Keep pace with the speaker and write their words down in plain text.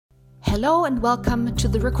Hello and welcome to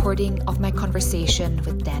the recording of my conversation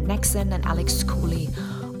with Dan Nexon and Alex Cooley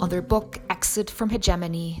on their book Exit from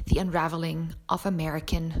Hegemony: The Unraveling of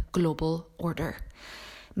American Global Order.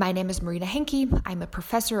 My name is Marina Henke. I'm a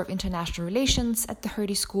professor of international relations at the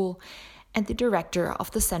Hertie School and the director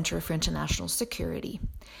of the Center for International Security.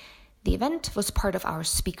 The event was part of our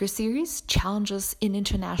speaker series, Challenges in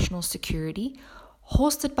International Security,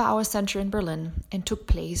 hosted by our center in Berlin and took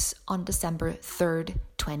place on December 3rd,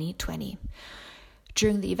 2020.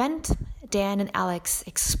 During the event, Dan and Alex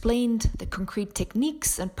explained the concrete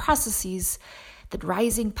techniques and processes that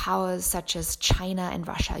rising powers such as China and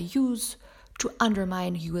Russia use to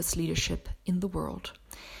undermine US leadership in the world.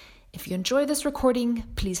 If you enjoy this recording,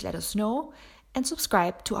 please let us know and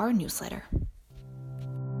subscribe to our newsletter.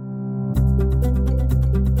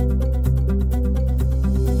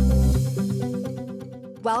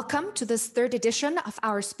 Welcome to this third edition of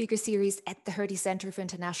our speaker series at the Hertie Center for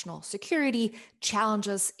International Security,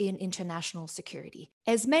 Challenges in International Security.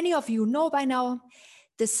 As many of you know by now,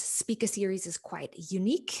 this speaker series is quite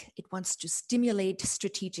unique. It wants to stimulate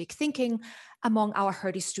strategic thinking among our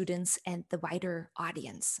Hertie students and the wider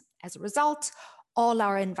audience. As a result, all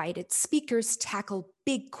our invited speakers tackle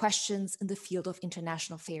big questions in the field of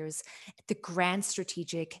international affairs at the grand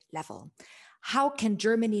strategic level. How can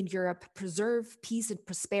Germany and Europe preserve peace and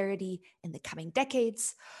prosperity in the coming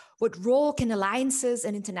decades? What role can alliances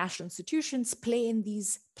and international institutions play in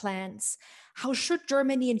these plans? How should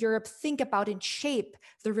Germany and Europe think about and shape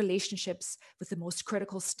the relationships with the most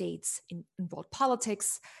critical states in world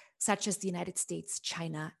politics, such as the United States,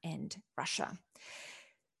 China, and Russia?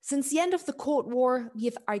 Since the end of the Cold War, we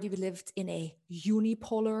have arguably lived in a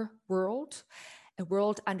unipolar world, a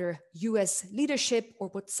world under US leadership, or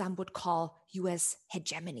what some would call US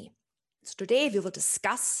hegemony. So today we will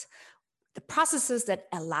discuss the processes that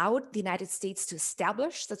allowed the United States to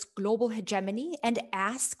establish this global hegemony and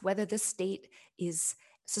ask whether this state is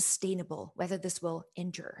sustainable, whether this will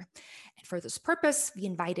endure. And for this purpose, we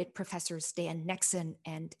invited Professors Dan Nexon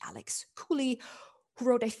and Alex Cooley, who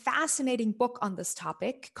wrote a fascinating book on this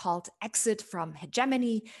topic called Exit from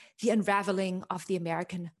Hegemony: The Unraveling of the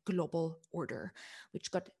American Global Order, which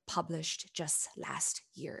got published just last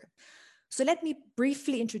year. So let me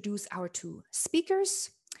briefly introduce our two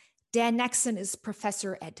speakers. Dan Nexon is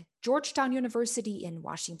professor at Georgetown University in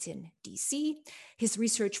Washington, D.C. His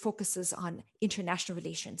research focuses on international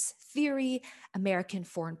relations theory, American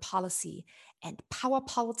foreign policy, and power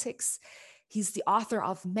politics. He's the author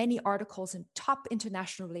of many articles in top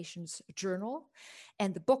international relations journal,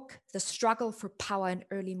 and the book, The Struggle for Power in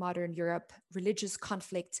Early Modern Europe: Religious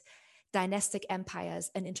Conflict, Dynastic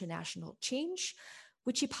Empires, and International Change,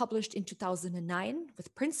 which he published in 2009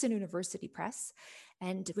 with Princeton University Press,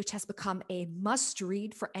 and which has become a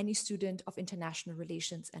must-read for any student of international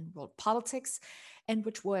relations and world politics, and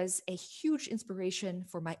which was a huge inspiration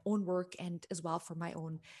for my own work and as well for my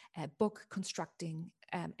own book, Constructing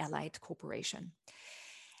Allied Cooperation.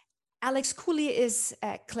 Alex Cooley is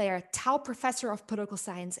Claire Tao Professor of Political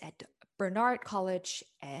Science at Barnard College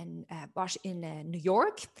in New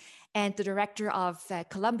York, and the director of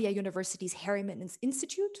Columbia University's Harriman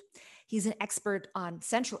Institute. He's an expert on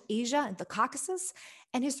Central Asia and the Caucasus,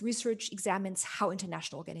 and his research examines how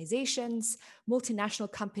international organizations,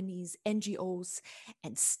 multinational companies, NGOs,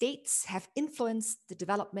 and states have influenced the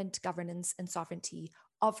development, governance, and sovereignty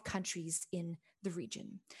of countries in the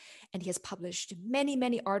region. And he has published many,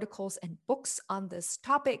 many articles and books on this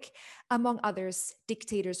topic, among others,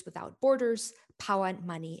 Dictators Without Borders, Power and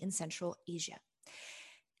Money in Central Asia.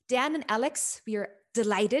 Dan and Alex, we are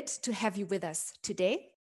delighted to have you with us today.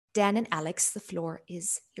 Dan and Alex, the floor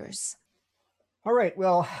is yours. All right.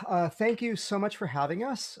 Well, thank you so much for having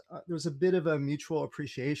us. There's a bit of a mutual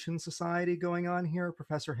appreciation society going on here.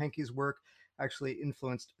 Professor Henke's work actually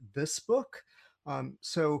influenced this book.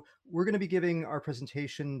 So we're going to be giving our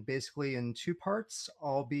presentation basically in two parts.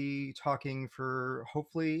 I'll be talking for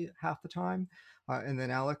hopefully half the time, and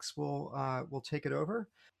then Alex will take it over.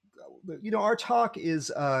 Our talk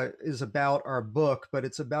is about our book, but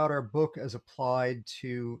it's about our book as applied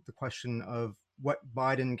to the question of what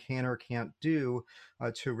Biden can or can't do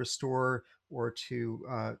to restore or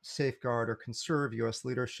to safeguard or conserve U.S.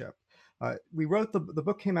 leadership. We wrote the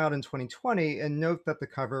book came out in 2020, and note that the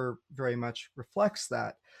cover very much reflects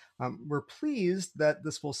that. We're pleased that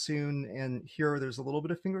this will soon, and here there's a little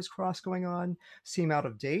bit of fingers crossed going on, seem out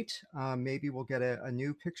of date. Maybe we'll get a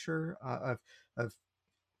new picture of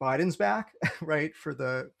Biden's back, right, for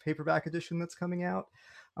the paperback edition that's coming out.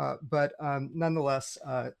 But nonetheless,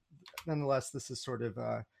 this is sort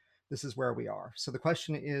of this is where we are. So the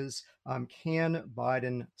question is, can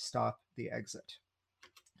Biden stop the exit?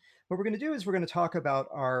 What we're going to do is we're going to talk about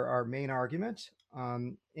our main argument,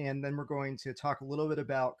 and then we're going to talk a little bit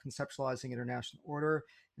about conceptualizing international order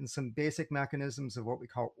and some basic mechanisms of what we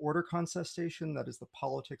call order contestation, that is the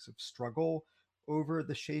politics of struggle over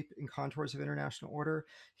the shape and contours of international order.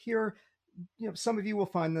 Here, some of you will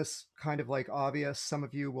find this kind of like obvious. Some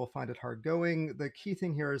of you will find it hard going. The key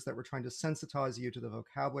thing here is that we're trying to sensitize you to the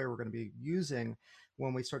vocabulary we're going to be using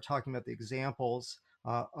when we start talking about the examples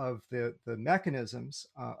of the mechanisms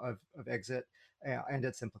of exit and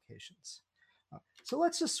its implications. So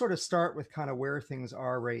let's just sort of start with kind of where things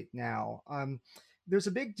are right now. There's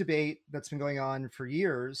a big debate that's been going on for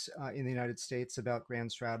years in the United States about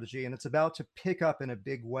grand strategy, and it's about to pick up in a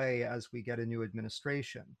big way as we get a new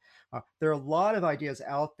administration. There are a lot of ideas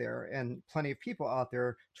out there and plenty of people out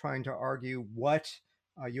there trying to argue what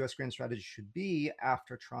US grand strategy should be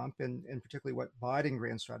after Trump, and particularly what Biden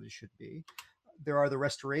grand strategy should be. There are the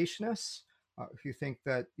restorationists who think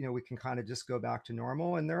that we can kind of just go back to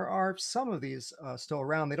normal, and there are some of these still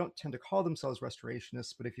around. They don't tend to call themselves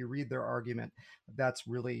restorationists, but if you read their argument, that's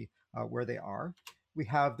really where they are. We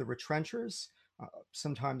have the retrenchers,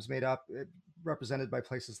 sometimes made up, represented by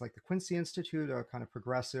places like the Quincy Institute, a kind of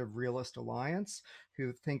progressive realist alliance,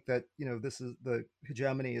 who think that this is the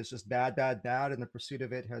hegemony is just bad, bad, bad, and the pursuit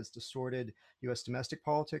of it has distorted U.S. domestic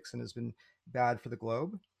politics and has been bad for the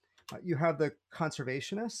globe. You have the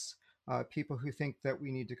conservationists, people who think that we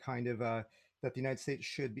need to kind of that the United States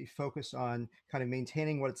should be focused on kind of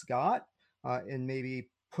maintaining what it's got and maybe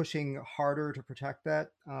pushing harder to protect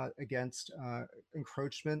that against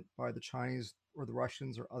encroachment by the Chinese or the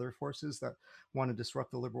Russians or other forces that want to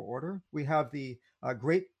disrupt the liberal order. We have the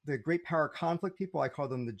great power conflict people. I call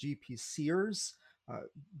them the GPCers.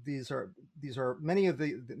 These are many of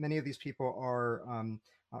these people are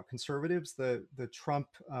conservatives. The Trump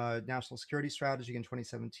national security strategy in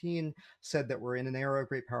 2017 said that we're in an era of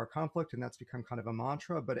great power conflict, and that's become kind of a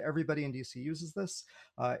mantra. But everybody in DC uses this,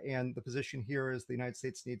 and the position here is the United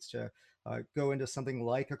States needs to go into something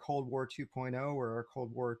like a Cold War 2.0 or a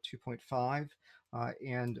Cold War 2.5,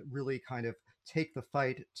 and really kind of take the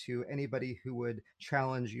fight to anybody who would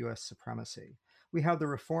challenge U.S. supremacy. We have the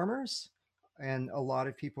reformers, and a lot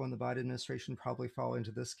of people in the Biden administration probably fall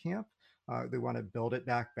into this camp. They want to build it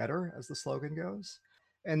back better, as the slogan goes.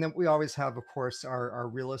 And then we always have, of course, our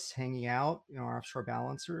realists hanging out, our offshore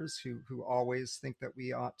balancers who always think that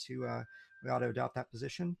we ought to adopt that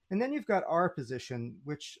position. And then you've got our position,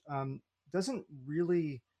 which doesn't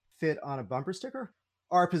really fit on a bumper sticker.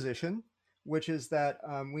 Our position, which is that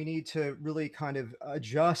we need to really kind of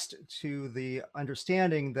adjust to the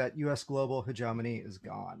understanding that U.S. global hegemony is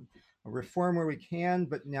gone. Reform where we can,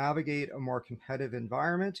 but navigate a more competitive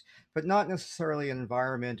environment, but not necessarily an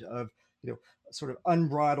environment of sort of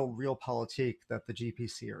unbridled realpolitik that the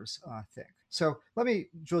GPCers think. So let me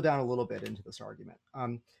drill down a little bit into this argument.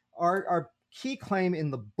 Our key claim in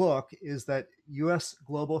the book is that U.S.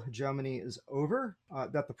 global hegemony is over,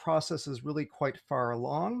 that the process is really quite far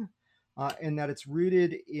along, and that it's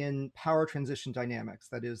rooted in power transition dynamics,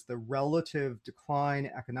 that is, the relative decline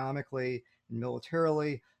economically and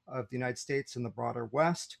militarily of the United States and the broader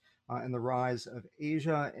West, and the rise of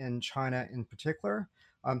Asia and China in particular.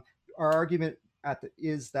 Our argument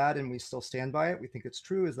is that, and we still stand by it, we think it's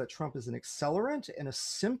true, is that Trump is an accelerant and a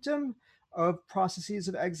symptom of processes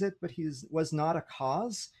of exit, but he was not a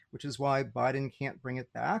cause, which is why Biden can't bring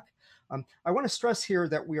it back. I want to stress here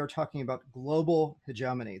that we are talking about global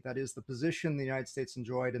hegemony. That is the position the United States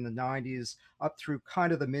enjoyed in the 90s up through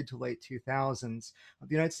kind of the mid to late 2000s. The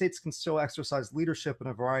United States can still exercise leadership in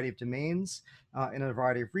a variety of domains, in a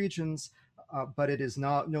variety of regions, but it is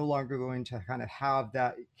no longer going to kind of have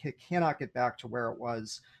that. It cannot get back to where it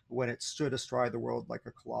was when it stood astride the world like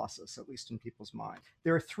a colossus, at least in people's mind.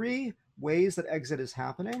 There are three ways that exit is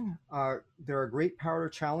happening. There are great power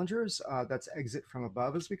challengers, that's exit from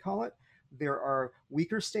above, as we call it. There are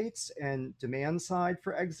weaker states and demand side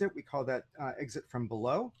for exit. We call that exit from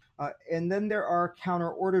below. And then there are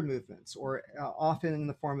counter order movements, or often in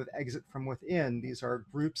the form of exit from within. These are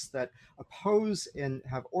groups that oppose and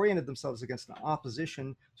have oriented themselves against an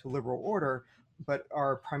opposition to liberal order, but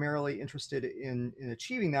are primarily interested in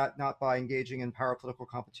achieving that, not by engaging in power political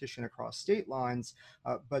competition across state lines,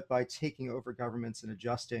 but by taking over governments and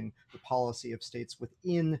adjusting the policy of states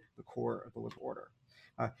within the core of the liberal order.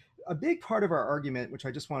 A big part of our argument, which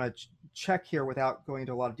I just want to check here without going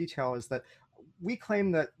into a lot of detail, is that we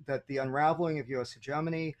claim that the unraveling of U.S.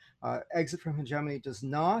 hegemony, exit from hegemony, does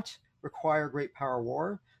not require great power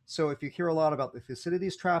war. So if you hear a lot about the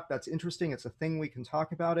Thucydides trap, that's interesting. It's a thing, we can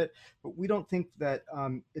talk about it, but we don't think that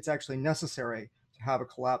it's actually necessary to to have a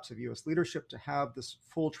collapse of US leadership, to have this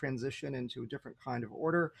full transition into a different kind of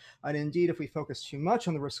order. And indeed, if we focus too much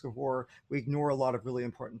on the risk of war, we ignore a lot of really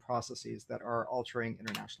important processes that are altering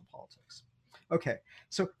international politics. Okay,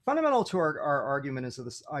 so fundamental to our argument is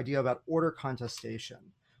this idea about order contestation.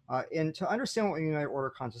 And to understand what we mean by order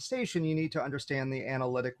contestation, you need to understand the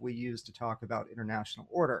analytic we use to talk about international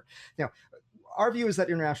order. Now, our view is that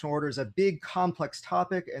international order is a big, complex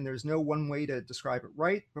topic, and there's no one way to describe it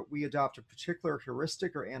right, but we adopt a particular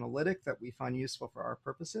heuristic or analytic that we find useful for our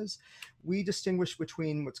purposes. We distinguish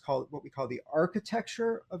between what we call the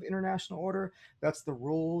architecture of international order. That's the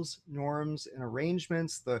rules, norms, and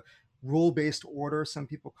arrangements, the rule-based order, some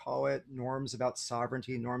people call it, norms about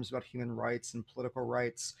sovereignty, norms about human rights and political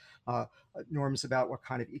rights, norms about what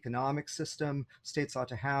kind of economic system states ought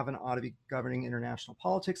to have and ought to be governing international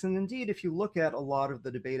politics. And indeed, if you look at a lot of the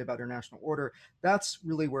debate about international order, that's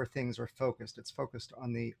really where things are focused. It's focused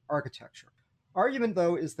on the architecture. Argument,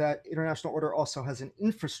 though, is that international order also has an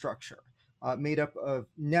infrastructure made up of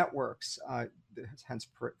networks, hence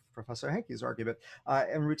Professor Henke's argument,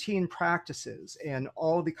 and routine practices, and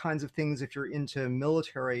all the kinds of things. If you're into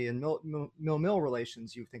military and mill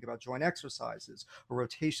relations, you think about joint exercises or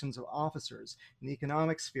rotations of officers. In the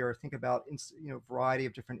economic sphere, think about variety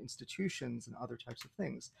of different institutions and other types of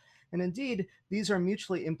things. And indeed, these are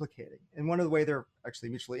mutually implicating. And one of the ways they're actually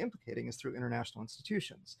mutually implicating is through international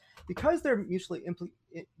institutions. Because they're mutually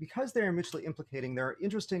implicating, there are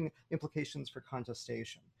interesting implications for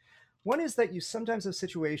contestation. One is that you sometimes have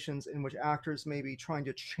situations in which actors may be trying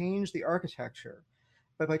to change the architecture,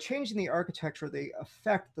 but by changing the architecture, they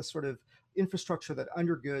affect the sort of infrastructure that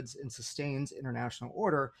undergirds and sustains international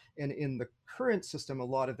order. And in the current system, a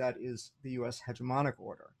lot of that is the US hegemonic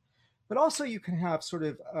order. But also you can have sort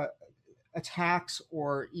of attacks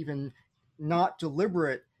or even not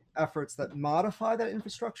deliberate efforts that modify that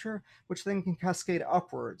infrastructure, which then can cascade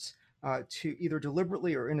upwards to either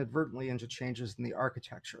deliberately or inadvertently into changes in the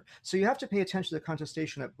architecture. So you have to pay attention to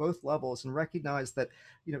contestation at both levels and recognize that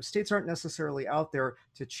states aren't necessarily out there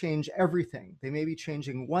to change everything. They may be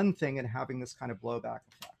changing one thing and having this kind of blowback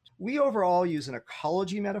effect. We overall use an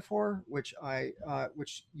ecology metaphor, which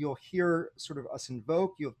you'll hear sort of us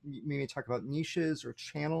invoke. You'll maybe talk about niches or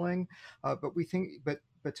channeling,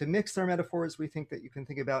 but to mix their metaphors, we think that you can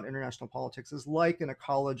think about international politics as like an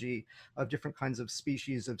ecology of different kinds of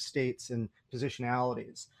species of states and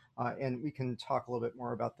positionalities. And we can talk a little bit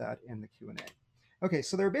more about that in the Q&A. Okay,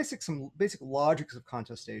 so there are some basic logics of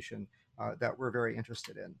contestation that we're very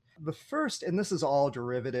interested in. The first, and this is all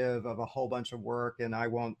derivative of a whole bunch of work, and I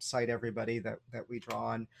won't cite everybody that we draw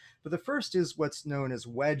on, but the first is what's known as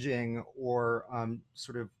wedging, or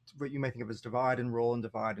sort of what you might think of as divide and rule and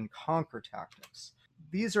divide and conquer tactics.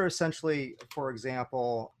 These are essentially, for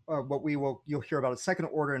example, what you'll hear about as second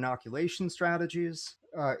order inoculation strategies,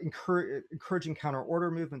 encouraging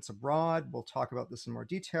counter-order movements abroad. We'll talk about this in more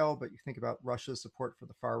detail, but you think about Russia's support for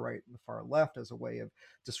the far right and the far left as a way of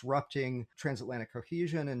disrupting transatlantic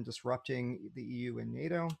cohesion and disrupting the EU and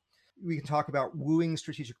NATO. We can talk about wooing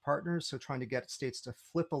strategic partners, so trying to get states to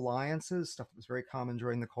flip alliances, stuff that was very common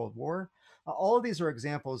during the Cold War. All of these are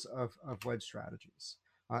examples of wedge strategies.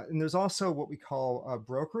 And there's also what we call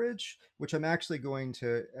brokerage, which I'm actually going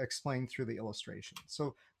to explain through the illustration.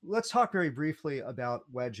 So let's talk very briefly about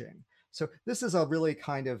wedging. So this is a really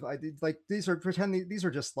kind of, these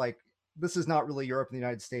are just like, this is not really Europe and the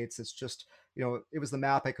United States. It's just, it was the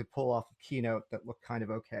map I could pull off of Keynote that looked kind of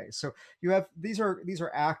okay. So you have, these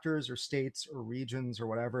are actors or states or regions or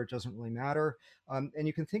whatever, it doesn't really matter. And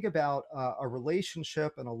you can think about a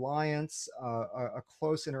relationship, an alliance, a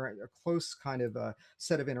close kind of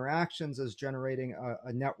set of interactions as generating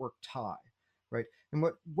a network tie, right? And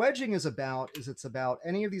what wedging is about it's about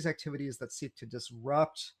any of these activities that seek to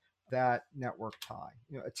disrupt that network tie,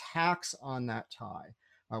 attacks on that tie.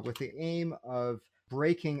 With the aim of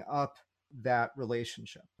breaking up that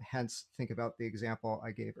relationship. Hence, think about the example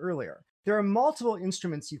I gave earlier. There are multiple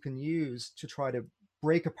instruments you can use to try to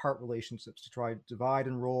break apart relationships, to try to divide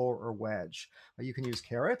and roll or wedge. You can use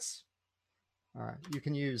carrots. You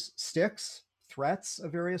can use sticks, threats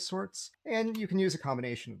of various sorts, and you can use a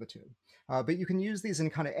combination of the two. But you can use these in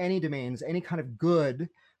kind of any domains, any kind of good.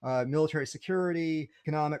 Military security,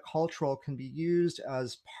 economic, cultural can be used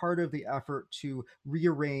as part of the effort to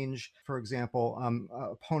rearrange, for example,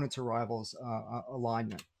 opponents or rivals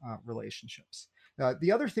alignment relationships.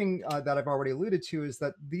 The other thing that I've already alluded to is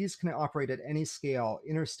that these can operate at any scale,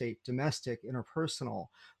 interstate, domestic, interpersonal,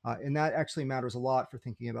 and that actually matters a lot for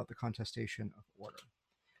thinking about the contestation of order.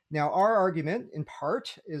 Now, our argument, in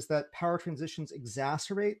part, is that power transitions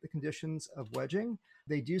exacerbate the conditions of wedging.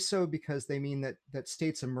 They do so because they mean that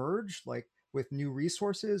states emerge, like with new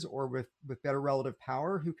resources or with better relative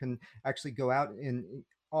power who can actually go out and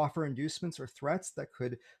offer inducements or threats that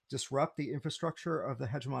could disrupt the infrastructure of the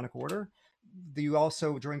hegemonic order. You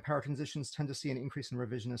also, during power transitions, tend to see an increase in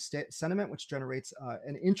revisionist sentiment, which generates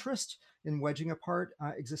an interest in wedging apart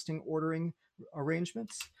existing ordering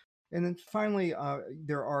arrangements. And then finally,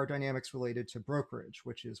 there are dynamics related to brokerage,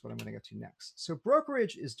 which is what I'm going to get to next. So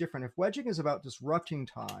brokerage is different. If wedging is about disrupting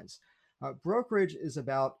ties, brokerage is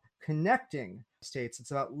about connecting states.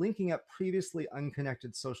 It's about linking up previously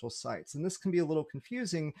unconnected social sites. And this can be a little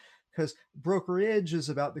confusing because brokerage is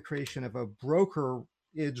about the creation of a broker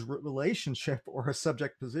relationship or a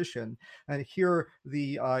subject position. And here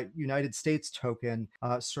the United States token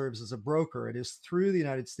serves as a broker. It is through the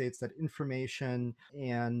United States that information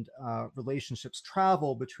and relationships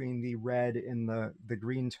travel between the red and the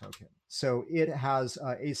green token. So it has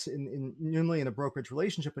normally in a brokerage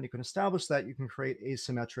relationship, when you can establish that, you can create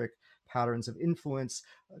asymmetric patterns of influence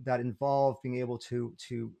that involve being able to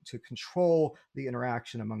control the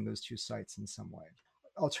interaction among those two sites in some way.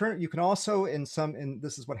 You can also and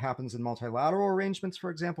this is what happens in multilateral arrangements,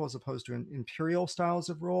 for example, as opposed to in imperial styles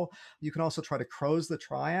of rule. You can also try to close the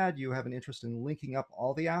triad. You have an interest in linking up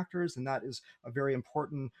all the actors, and that is a very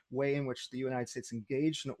important way in which the United States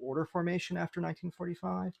engaged in order formation after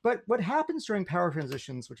 1945. But what happens during power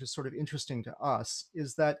transitions, which is sort of interesting to us,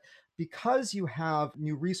 is that because you have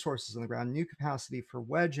new resources on the ground, new capacity for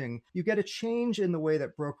wedging, you get a change in the way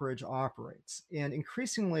that brokerage operates. And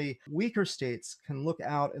increasingly, weaker states can look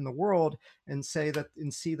out in the world and see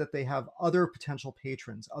that they have other potential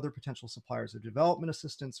patrons, other potential suppliers of development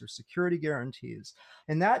assistance or security guarantees.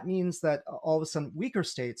 And that means that all of a sudden, weaker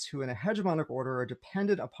states who in a hegemonic order are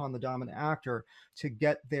dependent upon the dominant actor to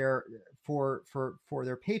get their for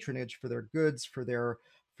their patronage, for their goods, for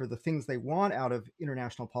the things they want out of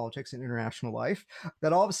international politics and international life,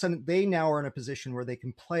 that all of a sudden they now are in a position where they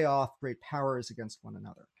can play off great powers against one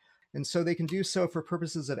another. And so they can do so for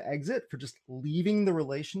purposes of exit, for just leaving the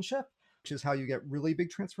relationship, which is how you get really big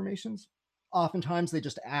transformations. Oftentimes they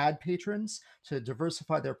just add patrons to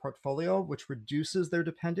diversify their portfolio, which reduces their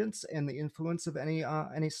dependence and the influence of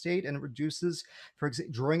any state, and it reduces, for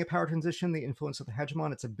example, during a power transition, the influence of the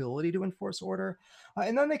hegemon, its ability to enforce order.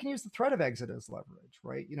 And then they can use the threat of exit as leverage,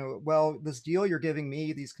 right? Well, this deal you're giving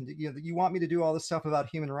me, you want me to do all this stuff about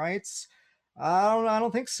human rights? I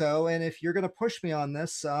don't think so. And if you're going to push me on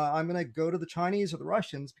this, I'm going to go to the Chinese or the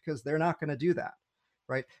Russians because they're not going to do that.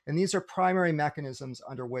 Right? And these are primary mechanisms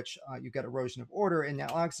under which you get erosion of order. And now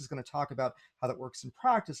Alex is going to talk about how that works in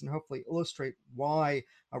practice and hopefully illustrate why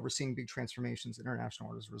we're seeing big transformations in international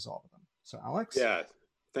order as a result of them. So Alex? Yeah,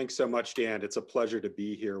 thanks so much, Dan. It's a pleasure to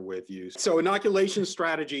be here with you. So inoculation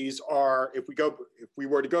strategies are, if we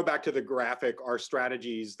were to go back to the graphic, are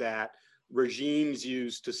strategies that regimes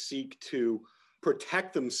use to seek to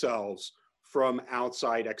protect themselves from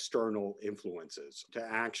outside external influences, to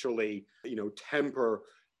actually, temper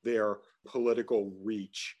their political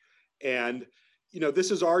reach. And,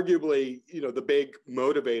 this is arguably, the big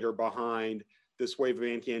motivator behind this wave of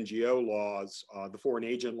anti-NGO laws, the foreign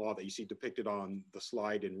agent law that you see depicted on the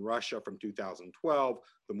slide in Russia from 2012,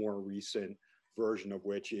 the more recent version of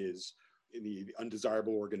which is the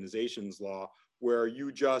undesirable organizations law, where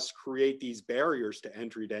you just create these barriers to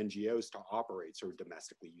entry to NGOs to operate sort of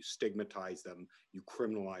domestically. You stigmatize them, you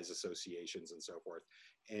criminalize associations and so forth.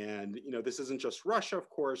 And, this isn't just Russia, of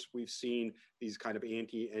course. We've seen these kind of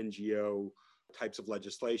anti-NGO types of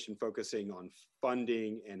legislation focusing on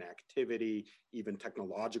funding and activity, even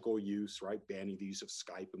technological use, right? Banning the use of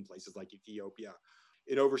Skype in places like Ethiopia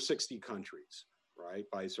in over 60 countries, right?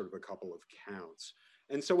 By sort of a couple of counts.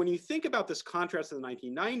 And so when you think about this contrast in the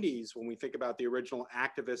 1990s, when we think about the original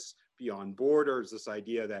activists beyond borders, this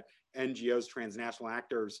idea that NGOs, transnational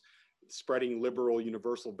actors, spreading liberal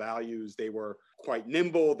universal values, they were quite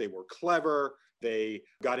nimble, they were clever, they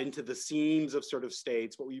got into the seams of sort of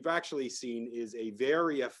states. What we've actually seen is a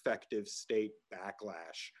very effective state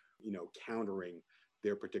backlash, countering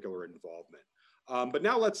their particular involvement. But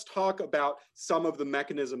now let's talk about some of the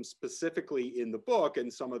mechanisms specifically in the book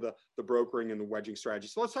and some of the brokering and the wedging strategy.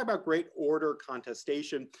 So let's talk about great order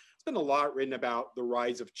contestation. There's been a lot written about the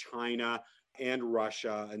rise of China and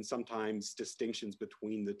Russia and sometimes distinctions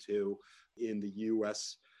between the two. In the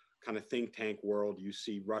US kind of think tank world, you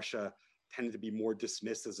see Russia tended to be more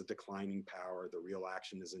dismissed as a declining power. The real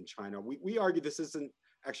action is in China. We argue this isn't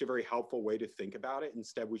actually a very helpful way to think about it.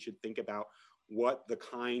 Instead, we should think about what the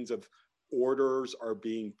kinds of orders are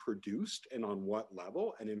being produced and on what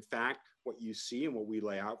level. And in fact, what you see and what we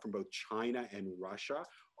lay out from both China and Russia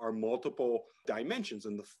are multiple dimensions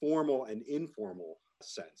in the formal and informal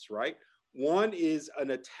sense, right? One is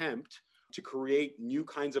an attempt to create new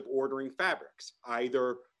kinds of ordering fabrics,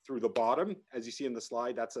 either through the bottom, as you see in the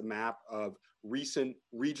slide, that's a map of recent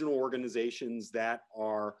regional organizations that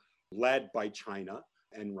are led by China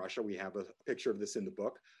and Russia. We have a picture of this in the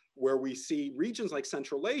book, where we see regions like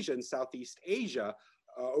Central Asia and Southeast Asia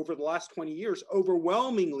over the last 20 years,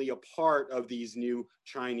 overwhelmingly a part of these new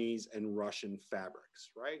Chinese and Russian fabrics,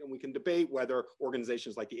 right? And we can debate whether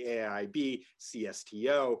organizations like the AIIB,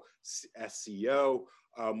 CSTO, SCO,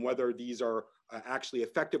 whether these are actually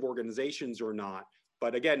effective organizations or not.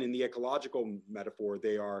 But again, in the ecological metaphor,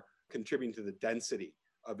 they are contributing to the density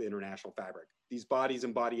of international fabric. These bodies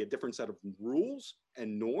embody a different set of rules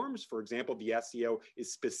and norms. For example, the SCO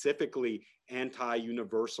is specifically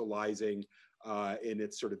anti-universalizing in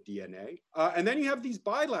its sort of DNA. And then you have these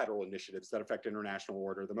bilateral initiatives that affect international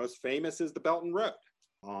order. The most famous is the Belt and Road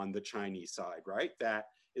on the Chinese side, right? That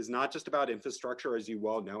is not just about infrastructure, as you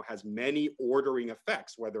well know, has many ordering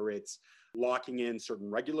effects, whether it's locking in certain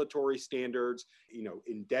regulatory standards,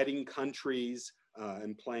 indebting countries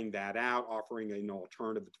and playing that out, offering an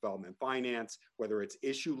alternative development finance, whether it's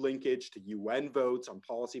issue linkage to UN votes on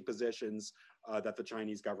policy positions that the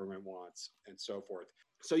Chinese government wants, and so forth.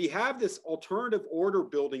 So you have this alternative order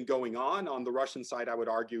building going on the Russian side. I would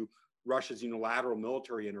argue Russia's unilateral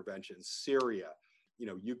military interventions, Syria,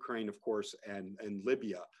 Ukraine, of course, and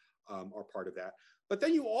Libya are part of that. But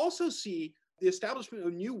then you also see the establishment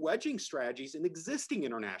of new wedging strategies in existing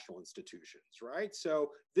international institutions, right?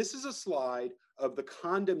 So this is a slide of the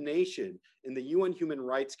condemnation in the UN Human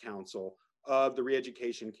Rights Council of the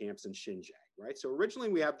re-education camps in Xinjiang, right? So originally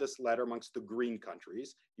we have this letter amongst the green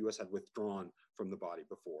countries. US had withdrawn from the body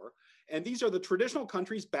before. And these are the traditional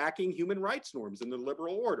countries backing human rights norms in the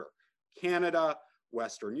liberal order. Canada,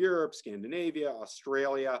 Western Europe, Scandinavia,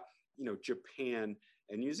 Australia, Japan,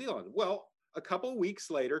 and New Zealand. Well, a couple of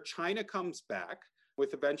weeks later, China comes back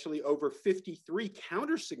with eventually over 53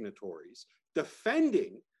 counter-signatories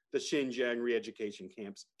defending the Xinjiang re-education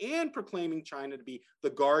camps and proclaiming China to be the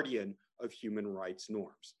guardian of human rights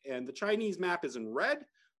norms. And the Chinese map is in red,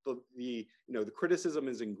 the criticism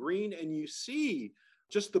is in green, and you see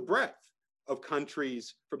just the breadth of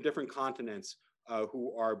countries from different continents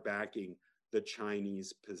who are backing the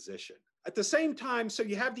Chinese position. At the same time, so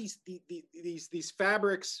you have these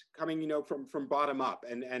fabrics coming, from bottom up,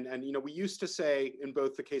 and we used to say in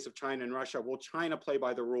both the case of China and Russia, will China play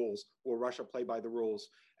by the rules? Will Russia play by the rules?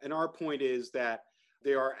 And our point is that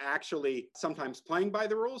they are actually sometimes playing by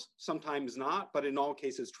the rules, sometimes not, but in all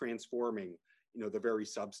cases transforming, the very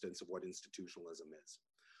substance of what institutionalism is.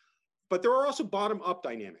 But there are also bottom-up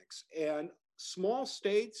dynamics, and small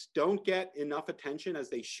states don't get enough attention as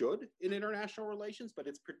they should in international relations, but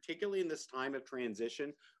it's particularly in this time of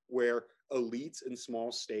transition where elites in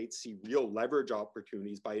small states see real leverage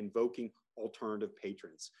opportunities by invoking alternative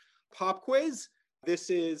patrons. Pop quiz, this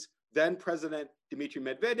is then President Dmitry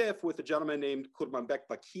Medvedev with a gentleman named Kurmanbek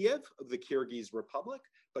Bakiev of the Kyrgyz Republic.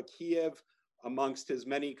 Bakiev, amongst his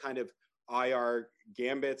many kind of IR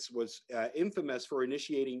gambits, was infamous for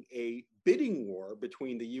initiating a bidding war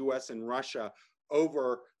between the US and Russia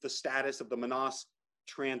over the status of the Manas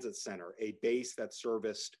Transit Center, a base that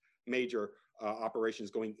serviced major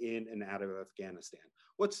operations going in and out of Afghanistan.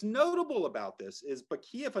 What's notable about this is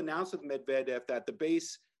Bakiev announced with Medvedev that the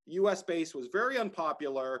US base was very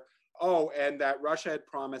unpopular, and that Russia had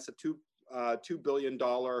promised a $2 billion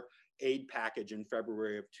aid package in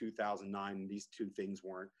February of 2009, and these two things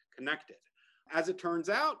weren't connected. As it turns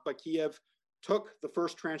out, Bakiev took the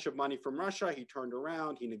first tranche of money from Russia. He turned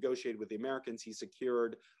around, he negotiated with the Americans, he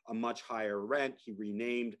secured a much higher rent, he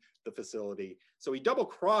renamed the facility. So he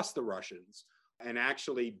double-crossed the Russians and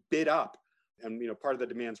actually bid up. And part of the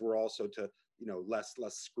demands were also to less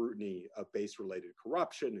scrutiny of base-related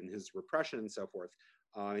corruption and his repression and so forth.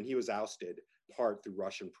 And he was ousted, part through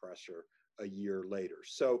Russian pressure, a year later.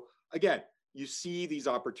 So again, you see these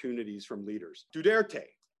opportunities from leaders. Duterte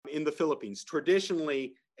in the Philippines,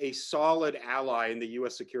 traditionally a solid ally in the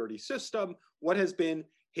US security system. What has been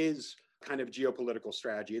his kind of geopolitical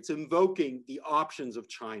strategy? It's invoking the options of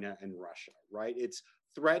China and Russia, right? It's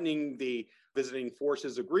threatening the visiting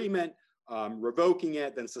forces agreement, revoking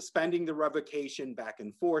it, then suspending the revocation, back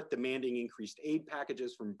and forth, demanding increased aid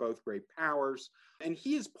packages from both great powers. And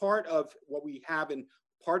he is part of what we have in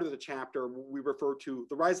part of the chapter we refer to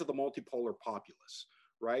the rise of the multipolar populace,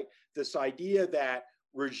 right? This idea that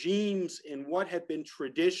regimes in what had been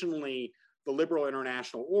traditionally the liberal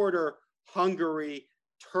international order, Hungary,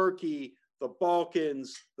 Turkey, the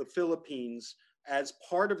Balkans, the Philippines, as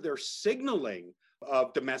part of their signaling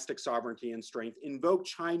of domestic sovereignty and strength, invoke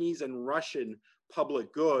Chinese and Russian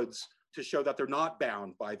public goods to show that they're not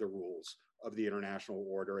bound by the rules of the international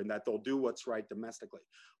order and that they'll do what's right domestically.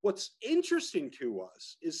 What's interesting to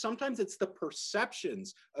us is sometimes it's the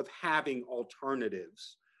perceptions of having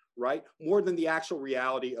alternatives, right, more than the actual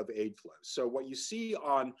reality of aid flows. So what you see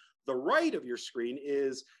on the right of your screen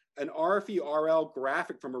is an RFE-RL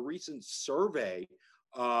graphic from a recent survey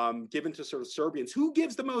given to sort of Serbians. Who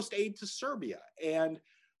gives the most aid to Serbia? And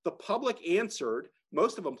the public answered,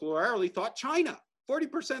 most of them plurally thought China.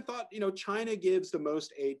 40% thought, China gives the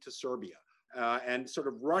most aid to Serbia. And sort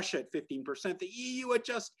of Russia at 15%, the EU at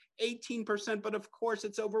just 18%, but of course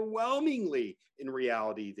it's overwhelmingly in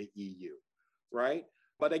reality the EU, right?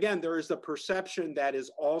 But again, there is a perception that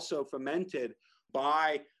is also fomented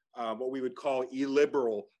by what we would call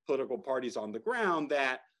illiberal political parties on the ground,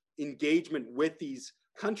 that engagement with these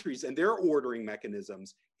countries and their ordering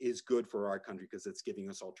mechanisms is good for our country because it's giving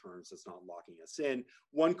us alternatives, it's not locking us in.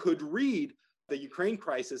 One could read the Ukraine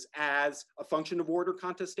crisis as a function of order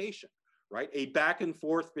contestation, right? A back and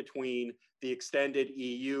forth between the extended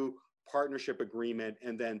EU partnership agreement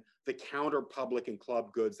and then the counter public and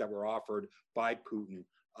club goods that were offered by Putin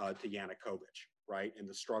to Yanukovych, right? And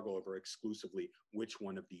the struggle over exclusively which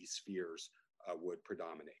one of these spheres would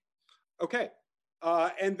predominate. Okay,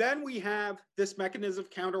 and then we have this mechanism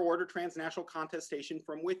of counter-order transnational contestation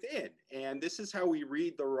from within. And this is how we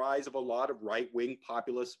read the rise of a lot of right-wing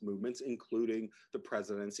populist movements, including the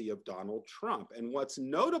presidency of Donald Trump. And what's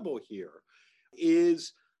notable here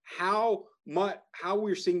is how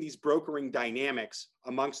we're seeing these brokering dynamics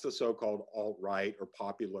amongst the so-called alt-right or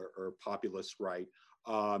popular or populist right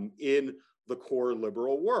in the core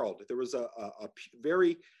liberal world. There was a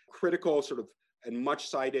very critical sort of and much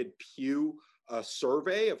cited Pew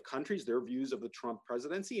survey of countries, their views of the Trump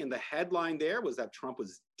presidency. And the headline there was that Trump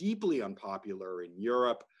was deeply unpopular in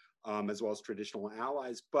Europe, as well as traditional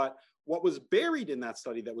allies. But what was buried in that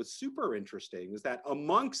study that was super interesting was that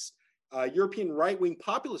amongst European right-wing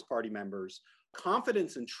populist party members,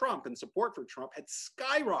 confidence in Trump and support for Trump had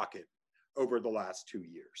skyrocketed over the last 2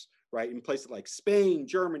 years, right? In places like Spain,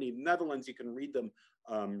 Germany, Netherlands, you can read them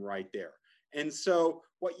right there. And so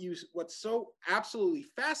what's so absolutely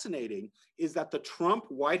fascinating is that the Trump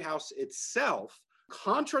White House itself,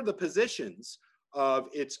 contra the positions of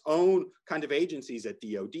its own kind of agencies at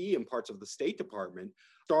DOD and parts of the State Department,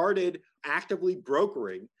 started actively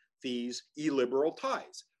brokering these illiberal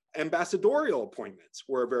ties. Ambassadorial appointments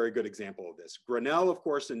were a very good example of this. Grenell, of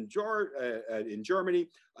course, in Germany.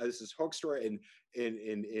 This is Hoekstra in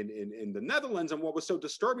the Netherlands. And what was so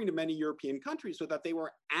disturbing to many European countries was that they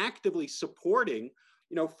were actively supporting,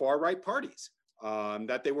 far-right parties,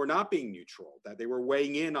 that they were not being neutral, that they were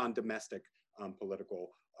weighing in on domestic political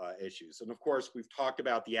issues. And of course, we've talked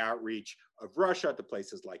about the outreach of Russia to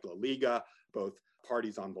places like La Liga, both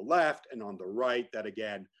parties on the left and on the right that,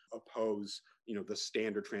 again, oppose the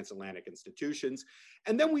standard transatlantic institutions.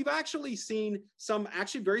 And then we've actually seen some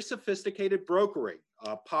actually very sophisticated brokering.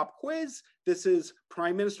 Pop quiz, this is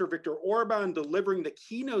Prime Minister Viktor Orban delivering the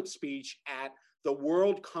keynote speech at the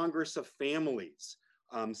World Congress of Families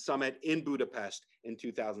summit in Budapest in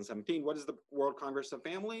 2017. What is the World Congress of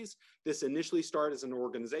Families? This initially started as an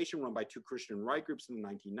organization run by two Christian right groups in the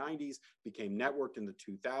 1990s, became networked in the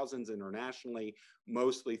 2000s internationally,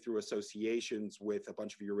 mostly through associations with a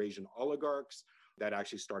bunch of Eurasian oligarchs that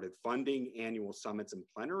actually started funding annual summits and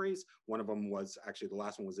plenaries. One of them was actually, the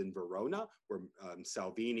last one was in Verona, where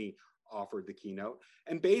Salvini offered the keynote.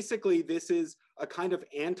 And basically, this is a kind of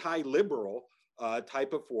anti-liberal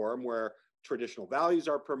type of forum where traditional values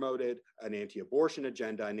are promoted, an anti-abortion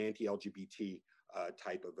agenda, an anti-LGBT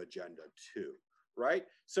type of agenda too, right?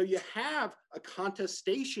 So you have a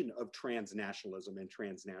contestation of transnationalism and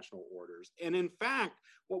transnational orders. And in fact,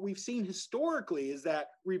 what we've seen historically is that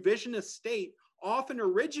revisionist state often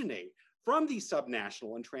originate from these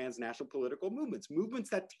subnational and transnational political movements, movements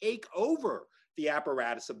that take over the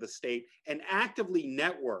apparatus of the state and actively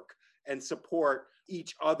network and support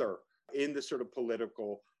each other in the sort of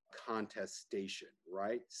political contestation,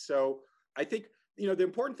 right? So I think, the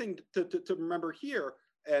important thing to remember here,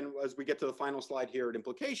 and as we get to the final slide here at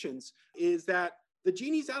implications, is that the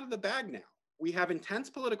genie's out of the bag now. We have intense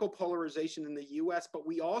political polarization in the US, but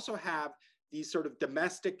we also have these sort of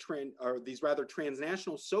domestic these rather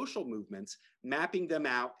transnational social movements, mapping them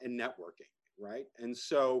out and networking, right? And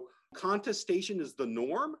so contestation is the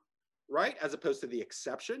norm, right? As opposed to the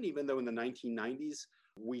exception, even though in the 1990s,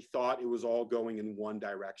 we thought it was all going in one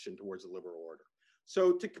direction towards a liberal order.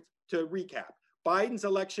 So to recap, Biden's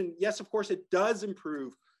election, yes, of course, it does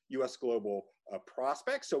improve US global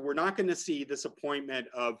prospects. So we're not going to see this appointment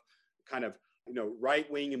of kind of,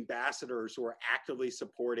 right-wing ambassadors who are actively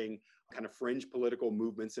supporting kind of fringe political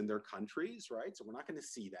movements in their countries, right? So we're not going to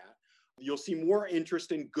see that. You'll see more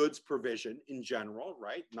interest in goods provision in general,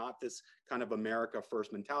 right? Not this kind of America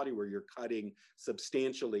first mentality where you're cutting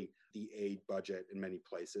substantially the aid budget in many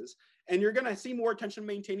places. And you're going to see more attention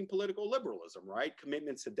maintaining political liberalism, right?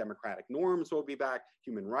 Commitments to democratic norms will be back,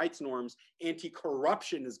 human rights norms,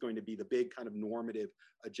 anti-corruption is going to be the big kind of normative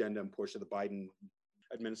agenda and push of the Biden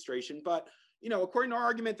administration. But according to our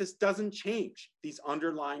argument, this doesn't change these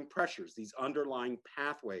underlying pressures, these underlying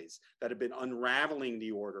pathways that have been unraveling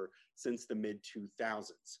the order since the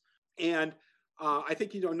mid-2000s. And I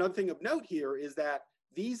think, another thing of note here is that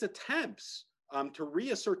these attempts to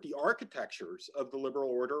reassert the architectures of the liberal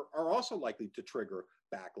order are also likely to trigger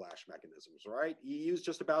backlash mechanisms, right? EU is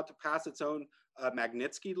just about to pass its own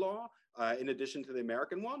Magnitsky Law in addition to the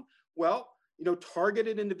American one. Well,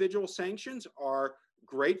 targeted individual sanctions are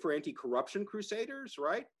great for anti-corruption crusaders,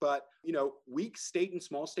 right? But, weak state and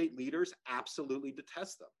small state leaders absolutely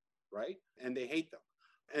detest them, right? And they hate them.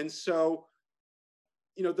 And so,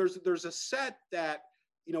 there's a set that,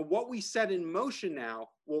 what we set in motion now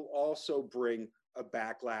will also bring a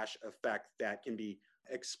backlash effect that can be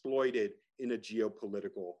exploited in a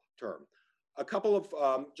geopolitical term. A couple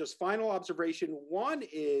of just final observation. One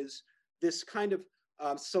is this kind of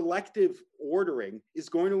selective ordering is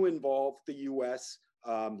going to involve the US,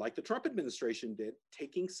 like the Trump administration did,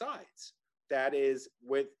 taking sides. That is,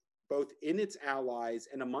 with both in its allies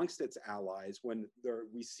and amongst its allies, when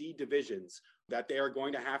we see divisions, that they are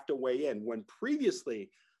going to have to weigh in. When previously,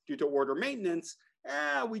 due to order maintenance,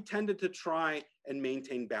 we tended to try and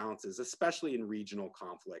maintain balances, especially in regional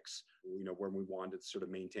conflicts, when we wanted to sort of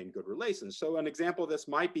maintain good relations. So an example of this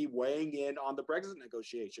might be weighing in on the Brexit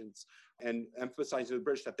negotiations and emphasizing to the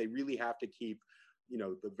British that they really have to keep,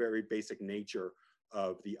 the very basic nature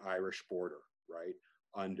of the Irish border, right,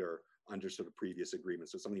 under sort of previous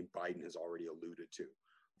agreements. So something Biden has already alluded to.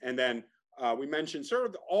 And then we mentioned sort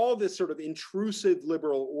of all this sort of intrusive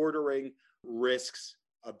liberal ordering risks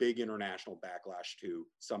a big international backlash to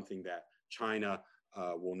something that China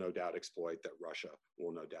will no doubt exploit, that Russia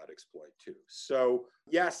will no doubt exploit too. So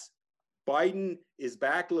yes, Biden is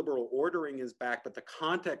back, liberal ordering is back, but the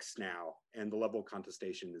context now and the level of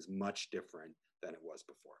contestation is much different than it was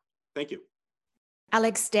before. Thank you.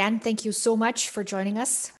 Alex, Dan, thank you so much for joining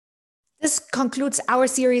us. This concludes our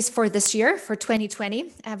series for this year, for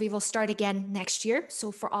 2020, and we will start again next year.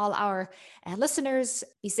 So for all our listeners,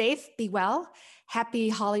 be safe, be well, happy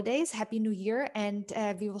holidays, happy new year, and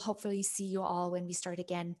we will hopefully see you all when we start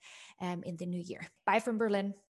again in the new year. Bye from Berlin.